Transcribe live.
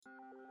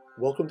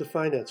Welcome to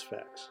Finance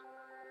Facts.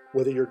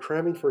 Whether you're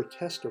cramming for a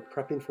test or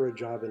prepping for a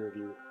job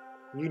interview,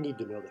 you need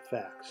to know the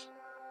facts.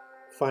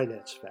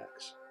 Finance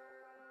Facts.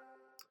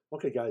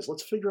 Okay, guys,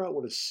 let's figure out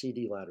what a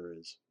CD ladder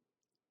is.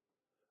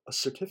 A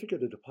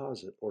certificate of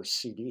deposit, or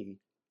CD,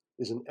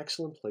 is an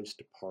excellent place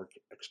to park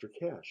extra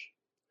cash.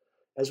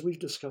 As we've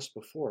discussed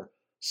before,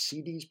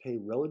 CDs pay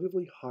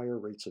relatively higher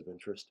rates of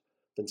interest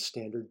than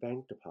standard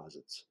bank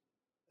deposits.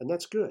 And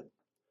that's good.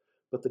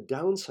 But the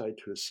downside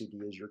to a CD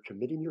is you're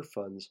committing your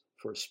funds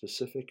for a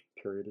specific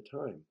period of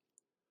time.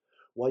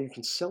 While you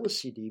can sell a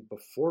CD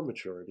before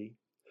maturity,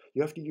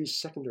 you have to use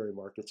secondary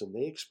markets and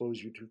they expose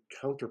you to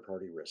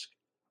counterparty risk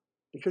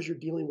because you're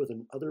dealing with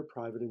another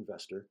private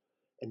investor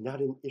and not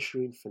an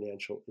issuing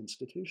financial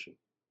institution.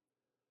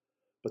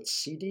 But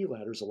CD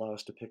ladders allow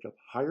us to pick up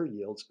higher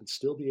yields and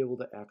still be able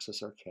to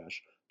access our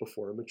cash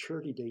before a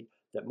maturity date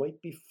that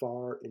might be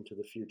far into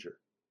the future.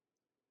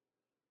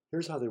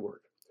 Here's how they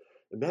work.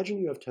 Imagine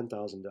you have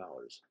 $10,000.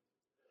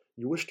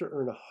 You wish to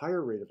earn a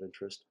higher rate of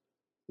interest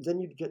than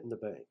you'd get in the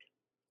bank.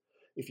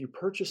 If you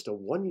purchased a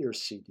 1-year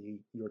CD,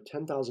 your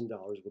 $10,000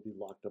 will be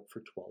locked up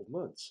for 12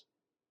 months.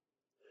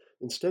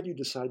 Instead, you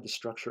decide to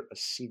structure a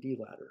CD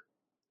ladder.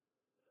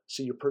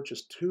 So you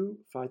purchase two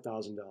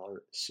 $5,000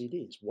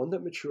 CDs, one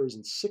that matures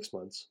in 6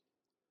 months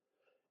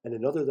and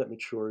another that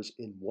matures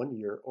in 1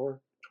 year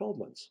or 12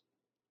 months.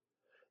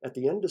 At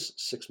the end of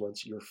 6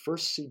 months, your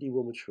first CD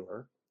will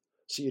mature,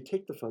 so you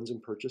take the funds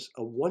and purchase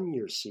a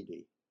 1-year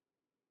CD.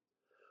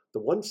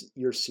 The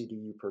 1-year CD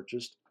you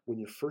purchased when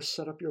you first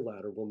set up your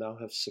ladder will now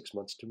have 6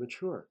 months to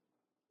mature.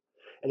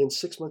 And in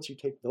 6 months, you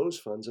take those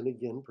funds and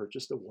again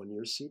purchase the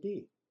 1-year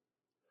CD.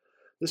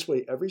 This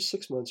way, every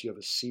 6 months, you have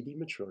a CD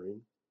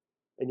maturing,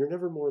 and you're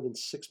never more than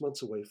 6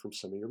 months away from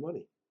some of your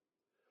money.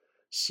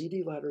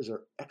 CD ladders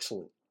are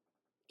excellent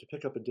to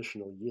pick up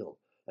additional yield,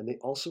 and they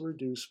also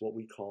reduce what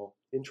we call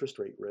interest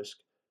rate risk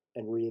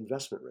and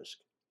reinvestment risk.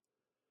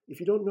 If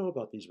you don't know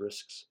about these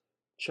risks,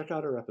 check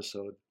out our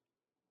episode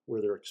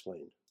where they're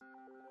explained.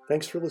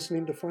 Thanks for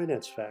listening to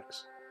Finance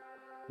Facts.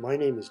 My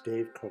name is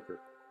Dave Coker.